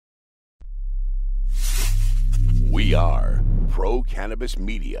We are Pro Cannabis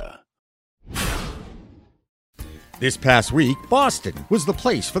Media. This past week, Boston was the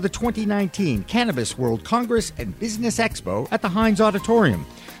place for the 2019 Cannabis World Congress and Business Expo at the Heinz Auditorium.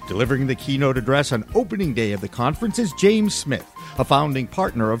 Delivering the keynote address on opening day of the conference is James Smith, a founding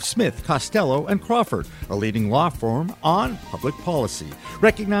partner of Smith, Costello & Crawford, a leading law firm on public policy.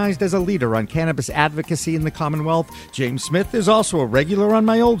 Recognized as a leader on cannabis advocacy in the Commonwealth, James Smith is also a regular on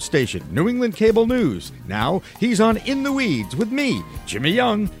my old station, New England Cable News. Now he's on In the Weeds with me, Jimmy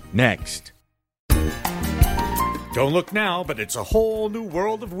Young, next. Don't look now, but it's a whole new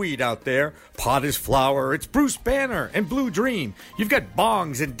world of weed out there. Pot is flower, it's Bruce Banner and Blue Dream. You've got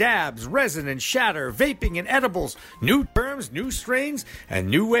bongs and dabs, resin and shatter, vaping and edibles, new terms, new strains, and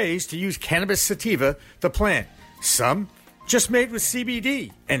new ways to use cannabis sativa, the plant. Some just made with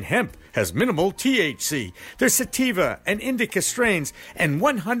CBD, and hemp has minimal THC. There's sativa and indica strains, and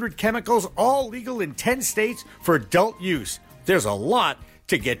 100 chemicals, all legal in 10 states for adult use. There's a lot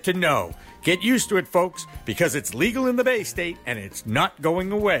to get to know. Get used to it, folks, because it's legal in the Bay State and it's not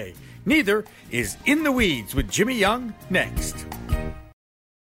going away. Neither is In the Weeds with Jimmy Young next.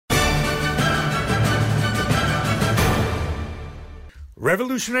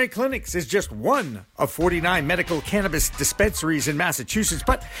 Revolutionary Clinics is just one of 49 medical cannabis dispensaries in Massachusetts,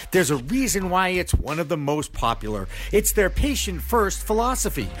 but there's a reason why it's one of the most popular. It's their patient-first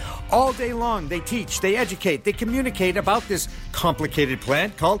philosophy. All day long, they teach, they educate, they communicate about this complicated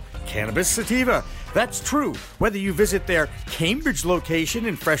plant called cannabis sativa. That's true whether you visit their Cambridge location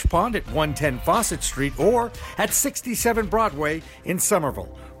in Fresh Pond at 110 Fawcett Street or at 67 Broadway in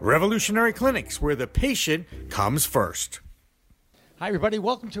Somerville. Revolutionary Clinics, where the patient comes first. Hi, everybody.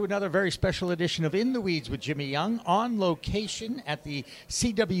 Welcome to another very special edition of In the Weeds with Jimmy Young, on location at the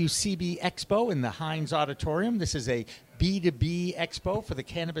CWCB Expo in the Heinz Auditorium. This is a B2B expo for the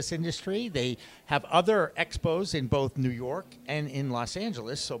cannabis industry. They have other expos in both New York and in Los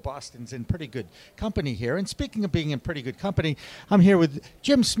Angeles, so Boston's in pretty good company here. And speaking of being in pretty good company, I'm here with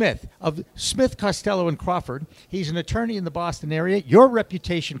Jim Smith of Smith, Costello & Crawford. He's an attorney in the Boston area. Your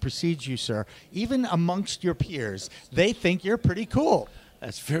reputation precedes you, sir. Even amongst your peers, they think you're pretty cool.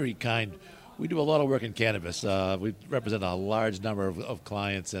 That's very kind. We do a lot of work in cannabis. We represent a large number of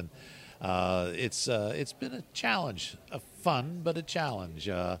clients, and it's been a challenge, a fun but a challenge.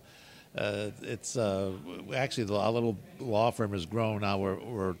 It's actually our little law firm has grown. Now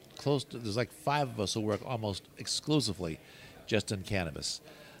we're close to, there's like 5 of us who work almost exclusively just in cannabis,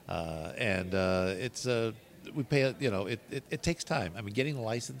 and it's we pay, it takes time. I mean, getting the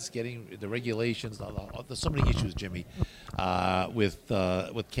license, getting the regulations, there's so many issues, Jimmy, with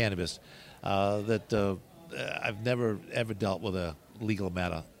cannabis that I've never ever dealt with a legal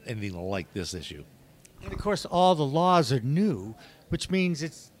matter, anything like this issue. And of course, all the laws are new, which means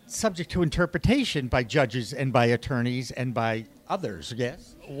it's subject to interpretation by judges and by attorneys and by others,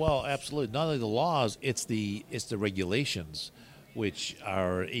 yes? Well, absolutely. Not only the laws, it's the regulations, which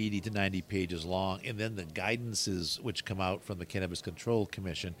are 80 to 90 pages long, and then the guidances which come out from the Cannabis Control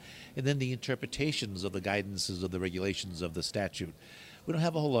Commission, and then the interpretations of the guidances of the regulations of the statute. We don't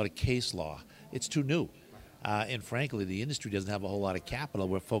have a whole lot of case law. It's too new. And frankly, the industry doesn't have a whole lot of capital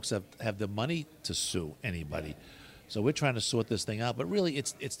where folks have the money to sue anybody. So we're trying to sort this thing out. But really,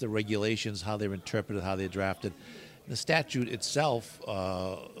 it's the regulations, how they're interpreted, how they're drafted. The statute itself,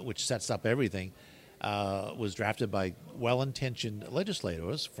 which sets up everything, was drafted by well-intentioned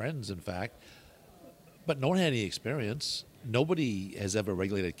legislators, friends, in fact, but no one had any experience. Nobody has ever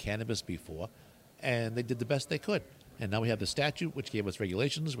regulated cannabis before, and they did the best they could. And now we have the statute, which gave us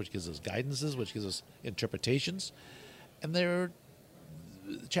regulations, which gives us guidances, which gives us interpretations, and they're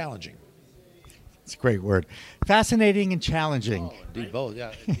challenging. It's a great word. Fascinating and challenging. Oh, indeed, both,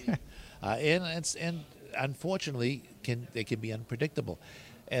 yeah. And unfortunately, they can be unpredictable.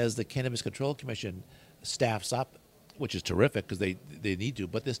 As the Cannabis Control Commission staffs up, which is terrific because they need to,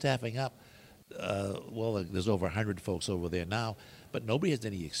 but they're staffing up. There's over 100 folks over there now, but nobody has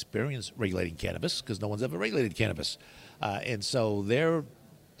any experience regulating cannabis because no one's ever regulated cannabis. And so they're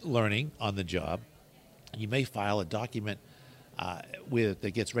learning on the job. You may file a document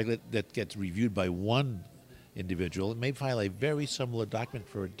that gets reviewed by one individual. And may file a very similar document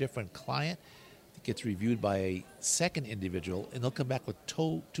for a different client. Gets reviewed by a second individual, and they'll come back with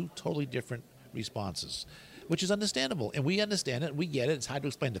two totally different responses, which is understandable. And we understand it. We get it. It's hard to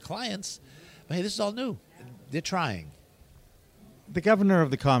explain to clients. But, hey, this is all new. They're trying. The governor of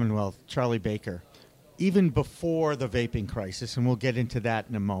the Commonwealth, Charlie Baker, even before the vaping crisis, and we'll get into that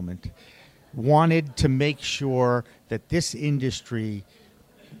in a moment, wanted to make sure that this industry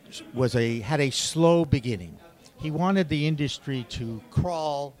had a slow beginning. He wanted the industry to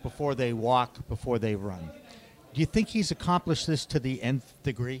crawl before they walk, before they run. Do you think he's accomplished this to the nth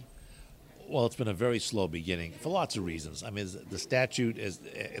degree? Well, it's been a very slow beginning for lots of reasons. I mean, the statute is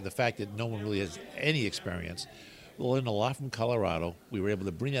the fact that no one really has any experience. We learned a lot from Colorado. We were able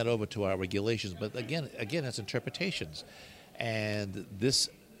to bring that over to our regulations, but again, it's interpretations. And this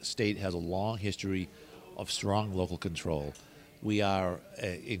state has a long history of strong local control. We are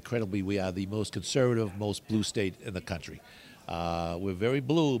we are the most conservative, most blue state in the country. We're very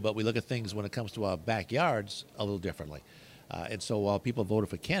blue, but we look at things when it comes to our backyards a little differently. And so while people voted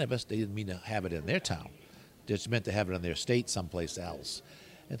for cannabis, they didn't mean to have it in their town. They just meant to have it in their state someplace else.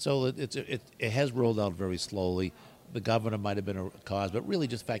 And so it has rolled out very slowly. The governor might have been a cause, but really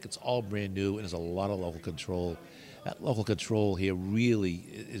just the fact it's all brand new and there's a lot of local control. That local control here really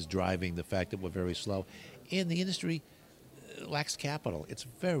is driving the fact that we're very slow. And the industry lacks capital. It's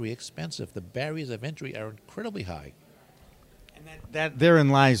very expensive. The barriers of entry are incredibly high. And that therein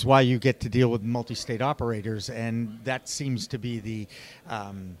lies why you get to deal with multi-state operators, and that seems to be the,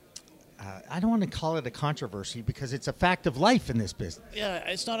 I don't want to call it a controversy because it's a fact of life in this business. Yeah,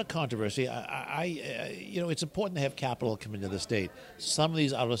 it's not a controversy. It's important to have capital come into the state. Some of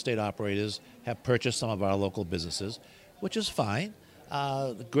these out-of-state operators have purchased some of our local businesses, which is fine.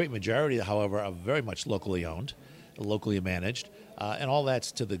 The great majority, however, are very much locally owned, locally managed, and all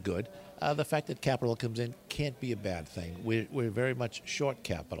that's to the good. The fact that capital comes in can't be a bad thing. We're very much short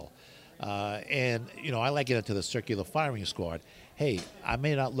capital. And I like it into the circular firing squad. Hey, I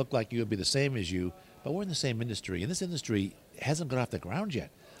may not look like you, be the same as you, but we're in the same industry. And this industry hasn't got off the ground yet.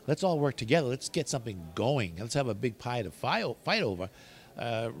 Let's all work together. Let's get something going. Let's have a big pie to fight over.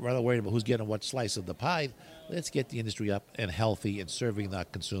 Rather worried about who's getting what slice of the pie. Let's get the industry up and healthy and serving the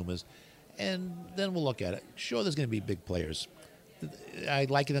consumers. And then we'll look at it. Sure, there's going to be big players. I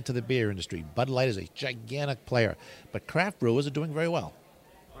liken it to the beer industry. Bud Light is a gigantic player, but craft brewers are doing very well.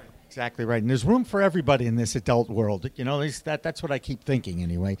 Exactly right. And there's room for everybody in this adult world. That's what I keep thinking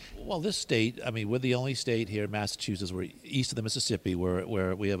anyway. Well, this state, I mean, we're the only state here in Massachusetts, we're east of the Mississippi,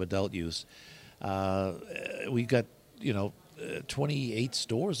 where we have adult use. We've got, 28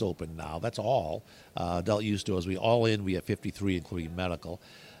 stores open now. That's all adult use stores. We have 53, including medical.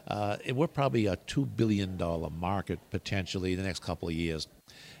 And we're probably a $2 billion market potentially in the next couple of years.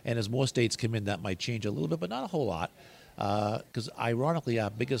 And as more states come in, that might change a little bit, but not a whole lot. Because ironically, our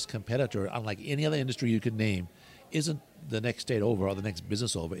biggest competitor, unlike any other industry you could name, isn't the next state over or the next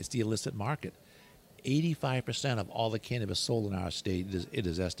business over. It's the illicit market. 85% of all the cannabis sold in our state, it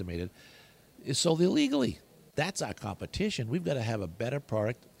is estimated, is sold illegally. That's our competition. We've got to have a better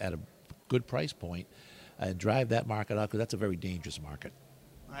product at a good price point and drive that market up because that's a very dangerous market.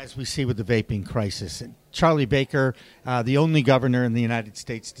 As we see with the vaping crisis, Charlie Baker, the only governor in the United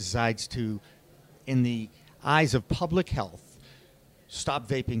States, decides to, in the eyes of public health, stop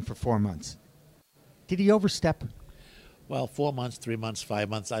vaping for 4 months. Did he overstep? Well, 4 months, 3 months, 5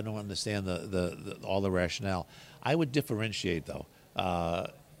 months, I don't understand all the rationale. I would differentiate, though.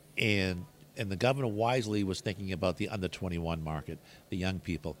 And the governor wisely was thinking about the under 21 market, the young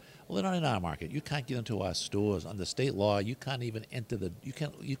people. Well, they're not in our market. You can't get into our stores. Under state law, you can't even enter you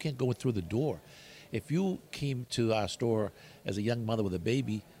can't go through the door. If you came to our store as a young mother with a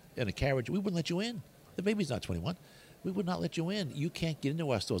baby in a carriage, we wouldn't let you in. The baby's not 21. We would not let you in. You can't get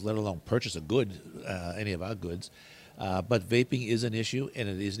into our stores, let alone purchase any of our goods. But vaping is an issue, and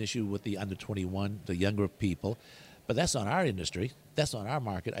it is an issue with the under 21, the younger people. But that's not our industry. That's not our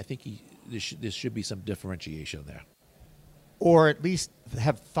market. I think there should be some differentiation there. Or at least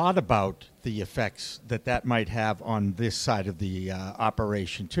have thought about the effects that might have on this side of the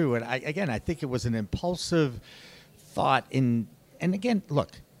operation, too. And I think it was an impulsive thought. And again,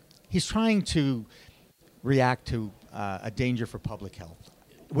 look, he's trying to react to a danger for public health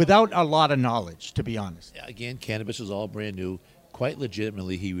without a lot of knowledge, to be honest. Again, cannabis is all brand new. Quite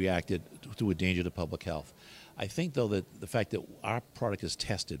legitimately, he reacted to a danger to public health. I think, though, that the fact that our product is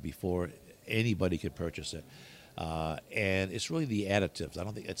tested before anybody could purchase it, and it's really the additives. I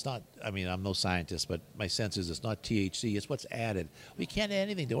don't think it's not. I mean, I'm no scientist, but my sense is it's not THC. It's what's added. We can't add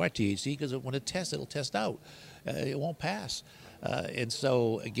anything to our THC because when it tests, it'll test out. It won't pass. And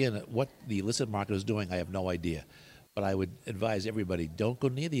so, again, what the illicit market is doing, I have no idea. But I would advise everybody, don't go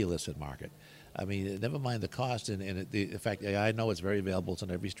near the illicit market. I mean, never mind the cost and the fact, I know it's very available. It's on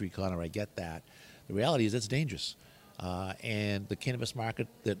every street corner. I get that. The reality is it's dangerous. And the cannabis market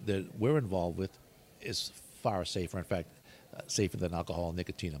that we're involved with is far safer. In fact, safer than alcohol and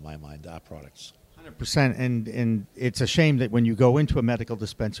nicotine in my mind, our products. 100%. And it's a shame that when you go into a medical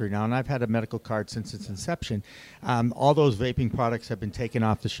dispensary now, and I've had a medical card since its inception, all those vaping products have been taken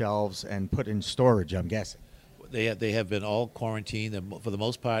off the shelves and put in storage, I'm guessing. They have been all quarantined. And for the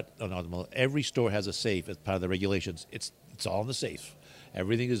most part, every store has a safe as part of the regulations. It's all in the safe.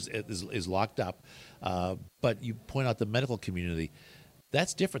 Everything is locked up. But you point out the medical community.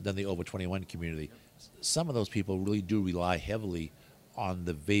 That's different than the over 21 community. Some of those people really do rely heavily on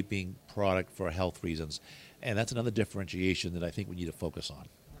the vaping product for health reasons. And that's another differentiation that I think we need to focus on.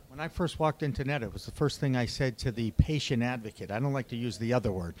 When I first walked into NET, it was the first thing I said to the patient advocate. I don't like to use the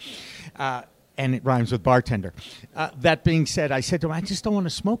other word. And it rhymes with bartender. That being said, I said to him, I just don't want to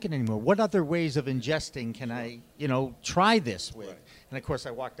smoke it anymore. What other ways of ingesting can I, try this with? Right. And, of course,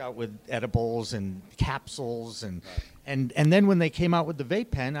 I walked out with edibles and capsules. And then when they came out with the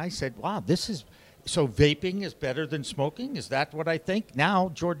vape pen, I said, wow, so vaping is better than smoking? Is that what I think? Now,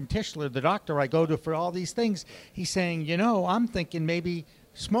 Jordan Tischler, the doctor I go to for all these things, he's saying, I'm thinking maybe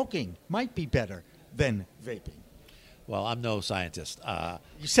smoking might be better than vaping. Well, I'm no scientist.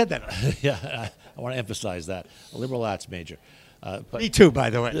 You said that. Yeah, I want to emphasize that. A liberal arts major. But, me too,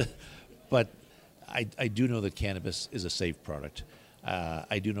 by the way. But I do know that cannabis is a safe product.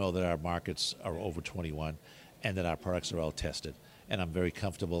 I do know that our markets are over 21 and that our products are all tested. And I'm very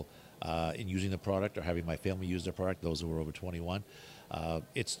comfortable in using the product or having my family use the product, those who are over 21.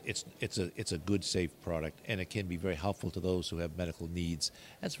 It's a good, safe product, and it can be very helpful to those who have medical needs.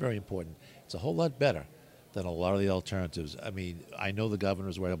 That's very important. It's a whole lot better than a lot of the alternatives. I mean, I know the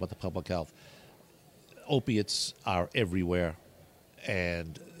governor's worried about the public health. Opiates are everywhere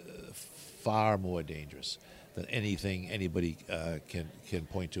and far more dangerous than anything anybody can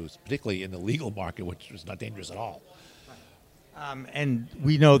point to, particularly in the legal market, which is not dangerous at all. And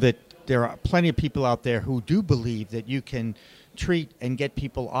we know that there are plenty of people out there who do believe that you can treat and get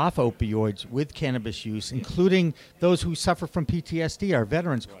people off opioids with cannabis use, including those who suffer from PTSD, our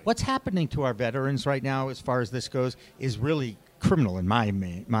veterans. Right. What's happening to our veterans right now as far as this goes is really criminal in my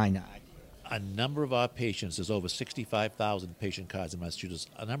mind. A number of our patients, there's over 65,000 patient cards in Massachusetts.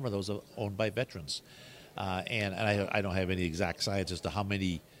 A number of those are owned by veterans. And I don't have any exact science as to how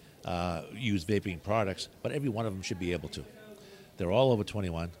many use vaping products, but every one of them should be able to. They're all over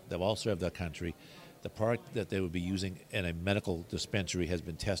 21. They've all served their country. The product that they would be using in a medical dispensary has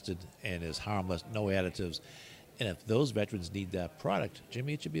been tested and is harmless, no additives. And if those veterans need that product,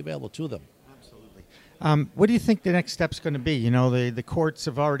 Jimmy, it should be available to them. Absolutely. What do you think the next step's going to be? The courts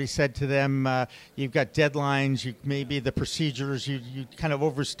have already said to them, you've got deadlines, maybe the procedures, you kind of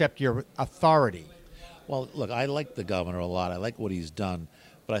overstepped your authority. Well, look, I like the governor a lot. I like what he's done,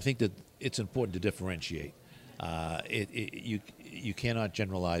 but I think that it's important to differentiate. You cannot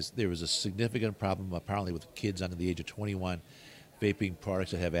generalize. There is a significant problem apparently with kids under the age of 21 vaping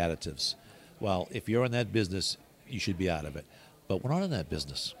products that have additives. Well, if you're in that business, you should be out of it. But we're not in that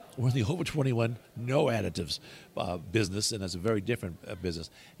business. We're in the over 21, no additives business, and it's a very different business.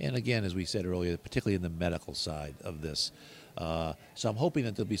 And again, as we said earlier, particularly in the medical side of this. So I'm hoping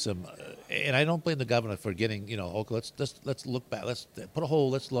that there'll be some, and I don't blame the governor for getting, okay, let's look back. Let's put a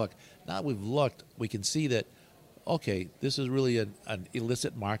hold. Let's look. Now that we've looked, we can see that, okay, this is really an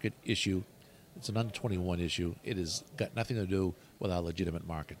illicit market issue. It's an under 21 issue. It has got nothing to do with our legitimate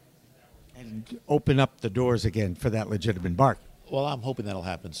market. And open up the doors again for that legitimate market. Well, I'm hoping that'll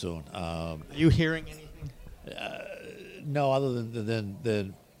happen soon. Are you hearing anything? No, other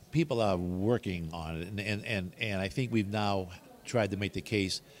than people are working on it, and I think we've now tried to make the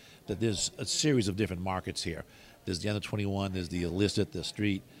case that there's a series of different markets here. There's the under 21, there's the illicit, the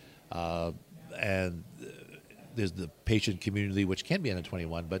street, and there's the patient community, which can be under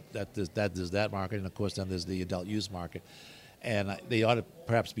 21, but there's that market, and of course then there's the adult use market, and they ought to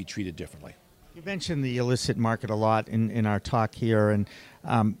perhaps be treated differently. You mentioned the illicit market a lot in our talk here, and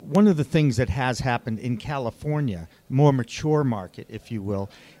one of the things that has happened in California, more mature market, if you will,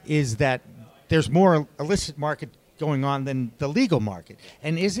 is that there's more illicit market going on than the legal market.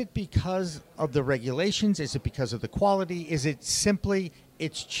 And is it because of the regulations? Is it because of the quality? Is it simply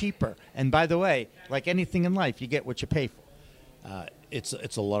it's cheaper? And by the way, like anything in life, you get what you pay for.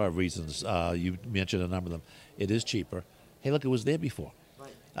 It's a lot of reasons. You mentioned a number of them. It is cheaper. Hey, look, it was there before.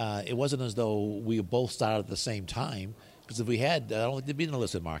 It wasn't as though we both started at the same time, because if we had, I don't think there'd be an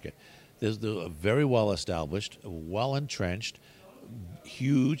illicit market. There's a very well-established, well-entrenched,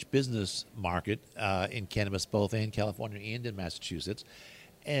 huge business market in cannabis, both in California and in Massachusetts.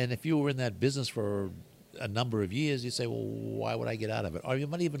 And if you were in that business for a number of years, you say, well, why would I get out of it? Or you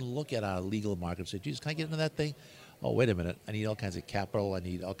might even look at our legal market and say, geez, can I get into that thing? Oh, wait a minute. I need all kinds of capital. I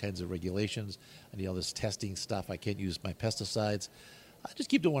need all kinds of regulations. I need all this testing stuff. I can't use my pesticides. I just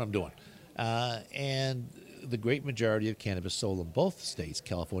keep doing what I'm doing. And the great majority of cannabis sold in both states,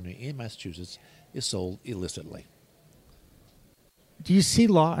 California and Massachusetts, is sold illicitly. Do you see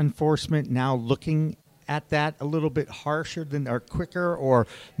law enforcement now looking at that a little bit harsher than, or quicker, or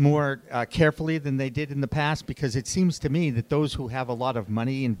more carefully than they did in the past? Because it seems to me that those who have a lot of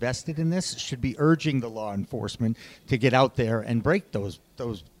money invested in this should be urging the law enforcement to get out there and break those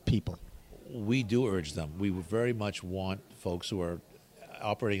people. We do urge them. We very much want folks who are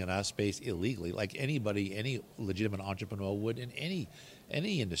operating in our space illegally, like anybody, any legitimate entrepreneur would in any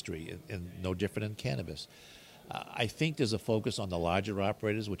industry, and no different in cannabis. I think there's a focus on the larger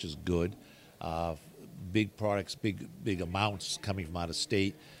operators, which is good. Big products, big amounts coming from out of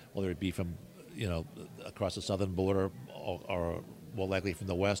state, whether it be from across the southern border, or more likely from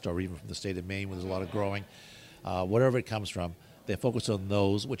the west, or even from the state of Maine, where there's a lot of growing. Wherever it comes from, they're focused on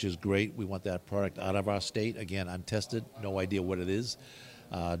those, which is great. We want that product out of our state. Again, untested, no idea what it is,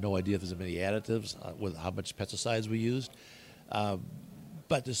 no idea if there's many additives, with how much pesticides we used.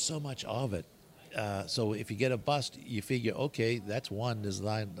 But there's so much of it. So if you get a bust, you figure, okay, that's one. There's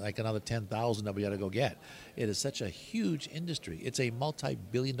like another 10,000 that we got to go get. It is such a huge industry. It's a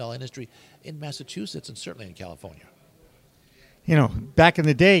multi-billion-dollar industry in Massachusetts and certainly in California. Back in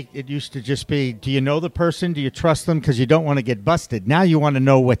the day, it used to just be, do you know the person? Do you trust them? Because you don't want to get busted. Now you want to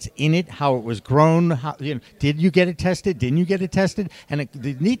know what's in it, how it was grown. Did you get it tested? Didn't you get it tested? And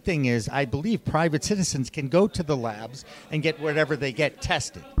the neat thing is, I believe private citizens can go to the labs and get whatever they get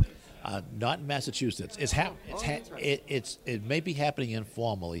tested. Not in Massachusetts. It may be happening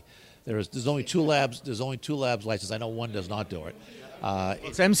informally. There's only two labs. There's only two labs licensed. I know one does not do it.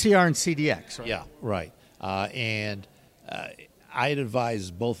 It's MCR and CDX, right? Yeah, right. And I'd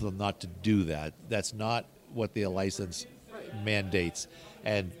advise both of them not to do that. That's not what their license mandates.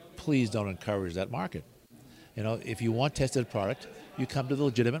 And please don't encourage that market. If you want tested product, you come to the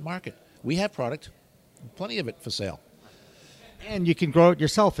legitimate market. We have product, plenty of it for sale. And you can grow it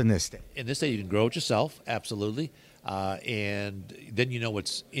yourself in this state. In this state, you can grow it yourself, absolutely. And then you know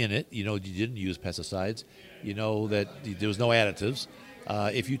what's in it. You didn't use pesticides. You know that there was no additives.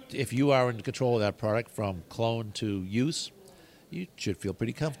 If you are in control of that product from clone to use, you should feel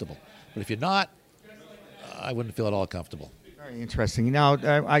pretty comfortable. But if you're not, I wouldn't feel at all comfortable. Very interesting. Now,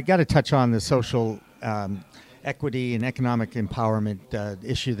 I got to touch on the social equity and economic empowerment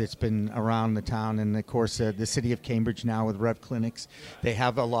issue that's been around the town. And, of course, the city of Cambridge now with Rev Clinics, they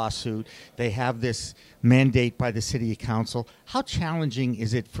have a lawsuit. They have this mandate by the city council. How challenging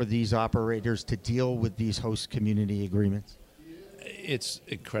is it for these operators to deal with these host community agreements? It's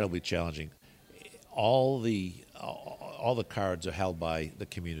incredibly challenging. All the cards are held by the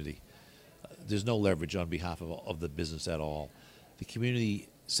community. There's no leverage on behalf of the business at all. The community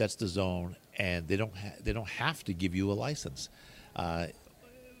sets the zone, and they don't have to give you a license.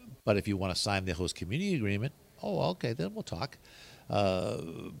 But if you want to sign the host community agreement, okay, then we'll talk.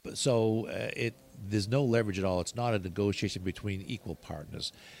 There's no leverage at all. It's not a negotiation between equal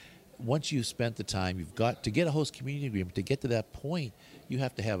partners. Once you've spent the time, you've got to get a host community agreement. To get to that point, you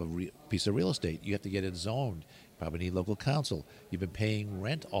have to have a piece of real estate. You have to get it zoned. You probably need local counsel. You've been paying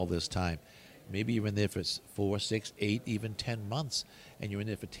rent all this time. Maybe you're in there for 4, 6, 8, even 10 months, and you're in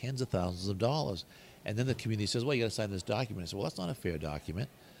there for tens of thousands of dollars. And then the community says, well, you got to sign this document. I say, well, that's not a fair document.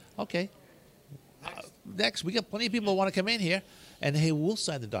 Okay. Next, we got plenty of people who want to come in here, and they will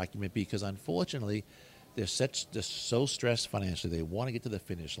sign the document because, unfortunately, they're so stressed financially. They want to get to the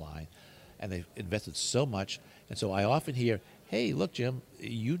finish line, and they've invested so much. And so I often hear, hey, look, Jim,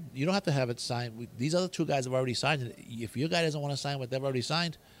 you don't have to have it signed. These other two guys have already signed it. If your guy doesn't want to sign what they've already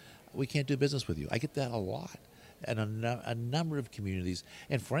signed, we can't do business with you. I get that a lot, and a number of communities.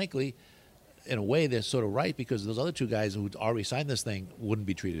 And frankly, in a way, they're sort of right, because those other two guys who already signed this thing wouldn't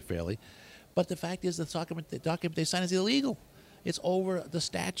be treated fairly. But the fact is, the document they signed is illegal. It's over the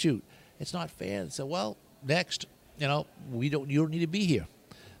statute. It's not fair. So, well, next, you don't need to be here.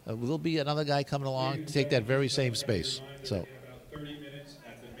 There'll be another guy coming along to take that very same space. So,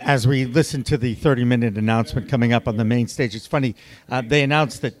 as we listen to the 30-minute announcement coming up on the main stage, it's funny. They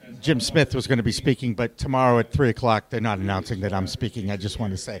announced that Jim Smith was going to be speaking, but tomorrow at 3 o'clock, they're not announcing that I'm speaking. I just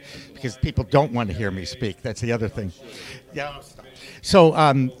want to say, because people don't want to hear me speak. That's the other thing. Yeah. So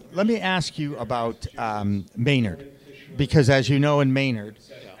let me ask you about Maynard, because as you know, in Maynard,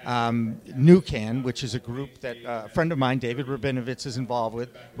 NewCan, which is a group that a friend of mine, David Rabinovitz, is involved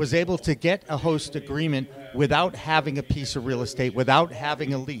with, was able to get a host agreement without having a piece of real estate, without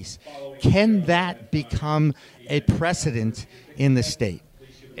having a lease. Can that become a precedent in the state?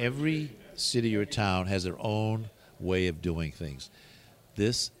 Every city or town has their own way of doing things.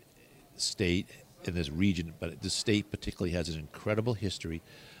 This state and this region, but this state particularly, has an incredible history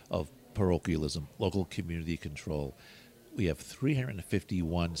of parochialism, local community control. We have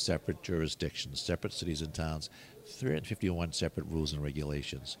 351 separate jurisdictions, separate cities and towns, 351 separate rules and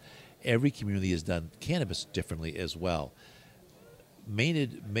regulations. every community has done cannabis differently as well.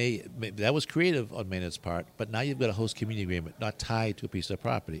 Maynard that was creative on Maynard's part, but now you've got a host community agreement not tied to a piece of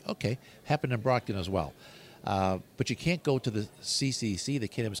property. Okay, happened in Brockton as well. But you can't go to the CCC, the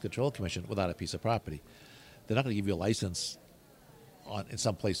Cannabis Control Commission, without a piece of property. They're not going to give you a license in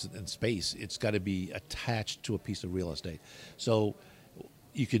some place in space. It's got to be attached to a piece of real estate. So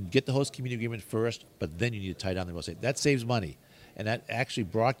you can get the host community agreement first, but then you need to tie down the real estate. That saves money. And that actually,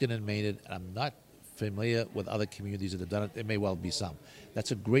 Brockton and Maynard, I'm not familiar with other communities that have done it. There may well be some.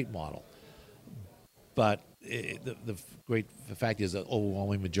 That's a great model. But the fact is the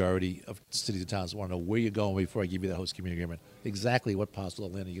overwhelming majority of cities and towns want to know where you're going before I give you that host community agreement. Exactly what parcel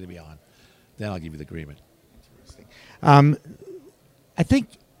of land are you going to be on. Then I'll give you the agreement. I think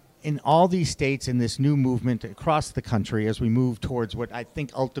in all these states in this new movement across the country, as we move towards what I think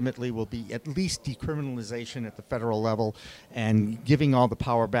ultimately will be at least decriminalization at the federal level and giving all the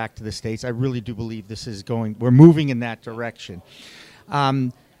power back to the states, I really do believe we're moving in that direction.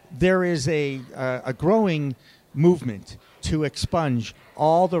 There is a growing movement to expunge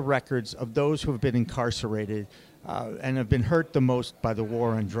all the records of those who have been incarcerated and have been hurt the most by the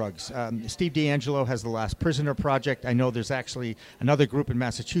war on drugs. Steve D'Angelo has the Last Prisoner Project. I know there's actually another group in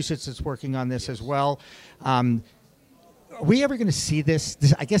Massachusetts that's working on this as well. Are we ever going to see this?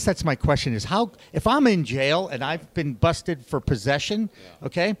 I guess that's my question is if I'm in jail and I've been busted for possession,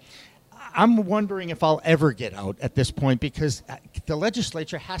 okay, I'm wondering if I'll ever get out at this point because the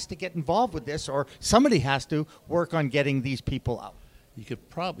legislature has to get involved with this or somebody has to work on getting these people out. You could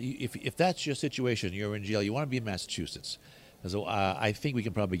probably, if that's your situation, you're in jail, you want to be in Massachusetts. So I think we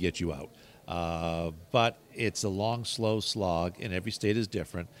can probably get you out. But it's a long, slow slog, and every state is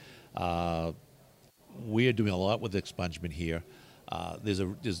different. We're doing a lot with expungement here.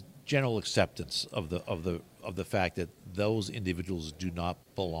 There's general acceptance of the fact that those individuals do not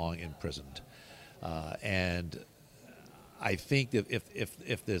belong imprisoned, and I think that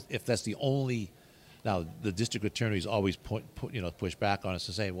if that's the only. Now, the district attorneys always push back on us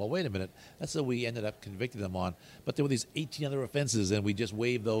and say, well, wait a minute, that's what we ended up convicting them on, but there were these 18 other offenses, and we just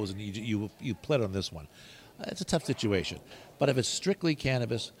waived those, and you pled on this one. It's a tough situation. But if it's strictly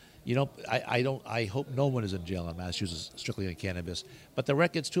cannabis, I hope no one is in jail in Massachusetts strictly on cannabis, but the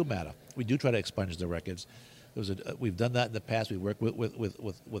records too matter. We do try to expunge the records. We've done that in the past. We work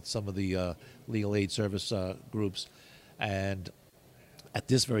with some of the legal aid service groups, and at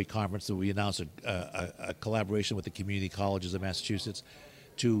this very conference, we announced a collaboration with the community colleges of Massachusetts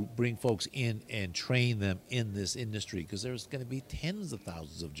to bring folks in and train them in this industry because there's going to be tens of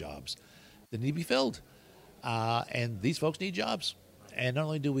thousands of jobs that need to be filled. And these folks need jobs. And not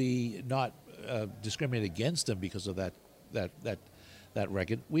only do we not discriminate against them because of that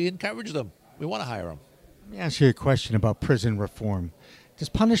record, we encourage them. We want to hire them. Let me ask you a question about prison reform. Does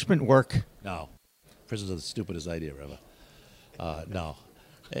punishment work? No. Prisons are the stupidest idea ever. No.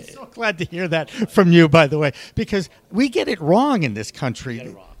 I'm so glad to hear that from you, by the way, because we get it wrong in this country. We get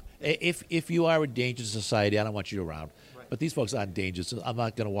it wrong. If you are a danger to society, I don't want you around. Right. But these folks aren't dangerous. So I'm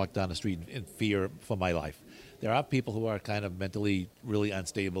not going to walk down the street in fear for my life. There are people who are kind of mentally really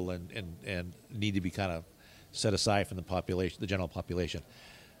unstable and need to be kind of set aside from the population, the general population.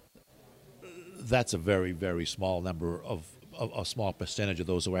 That's a very, very small number of a small percentage of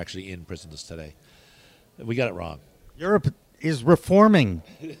those who are actually in prisons today. We got it wrong. Europe is reforming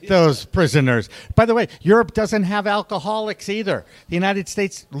those prisoners. By the way, Europe doesn't have alcoholics either. The United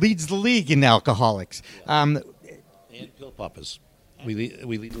States leads the league in alcoholics. And pill poppers. We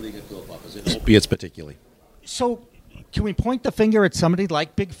lead the league in pill poppers, and opiates particularly. So can we point the finger at somebody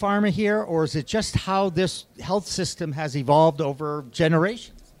like Big Pharma here, or is it just how this health system has evolved over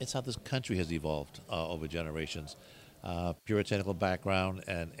generations? It's how this country has evolved over generations. Puritanical background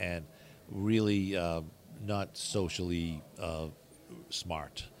and really not socially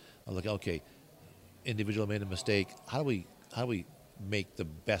smart. Look, okay, individual made a mistake. How do we make the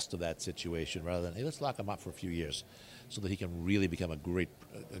best of that situation rather than, hey, let's lock him up for a few years so that he can really become a great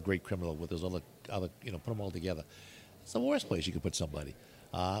criminal with those other put them all together. It's the worst place you could put somebody.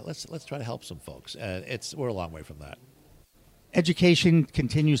 Let's try to help some folks. We're a long way from that. Education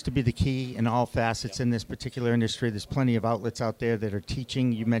continues to be the key in all facets in this particular industry. There's plenty of outlets out there that are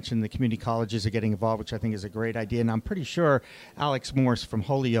teaching. You mentioned the community colleges are getting involved, which I think is a great idea. And I'm pretty sure Alex Morse from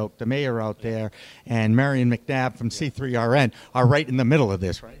Holyoke, the mayor out there, and Marion McNabb from C3RN are right in the middle of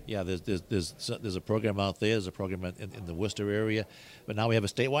this, right? Yeah, there's a program out there. There's a program in the Worcester area. But now we have a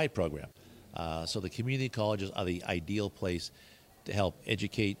statewide program. So the community colleges are the ideal place to help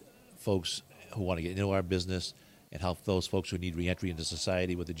educate folks who want to get into our business and help those folks who need reentry into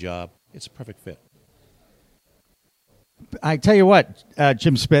society with a job. It's a perfect fit. I tell you what,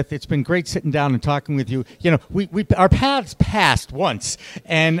 Jim Smith, it's been great sitting down and talking with you. You know, our paths passed once,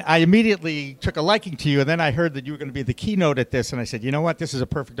 and I immediately took a liking to you, and then I heard that you were going to be the keynote at this, and I said, you know what, this is a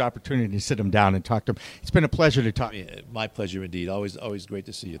perfect opportunity to sit him down and talk to him. It's been a pleasure to talk. My pleasure indeed. Always great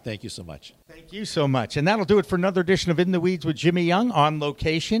to see you. Thank you so much. Thank you so much. And that'll do it for another edition of In the Weeds with Jimmy Young, on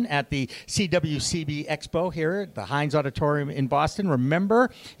location at the CWCB Expo here at the Heinz Auditorium in Boston. Remember,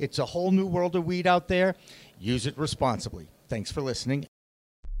 it's a whole new world of weed out there. Use it responsibly. Thanks for listening.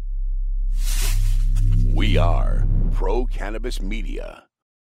 We are Pro Cannabis Media.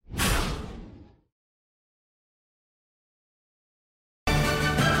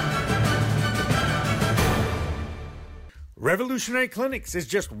 Revolutionary Clinics is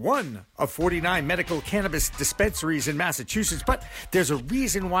just one of 49 medical cannabis dispensaries in Massachusetts, but there's a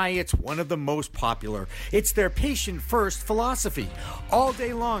reason why it's one of the most popular. It's their patient-first philosophy. All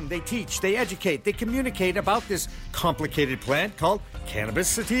day long, they teach, they educate, they communicate about this complicated plant called cannabis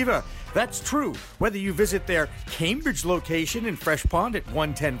sativa. That's true whether you visit their Cambridge location in Fresh Pond at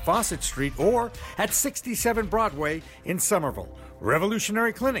 110 Fawcett Street or at 67 Broadway in Somerville.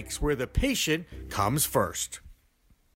 Revolutionary Clinics, where the patient comes first.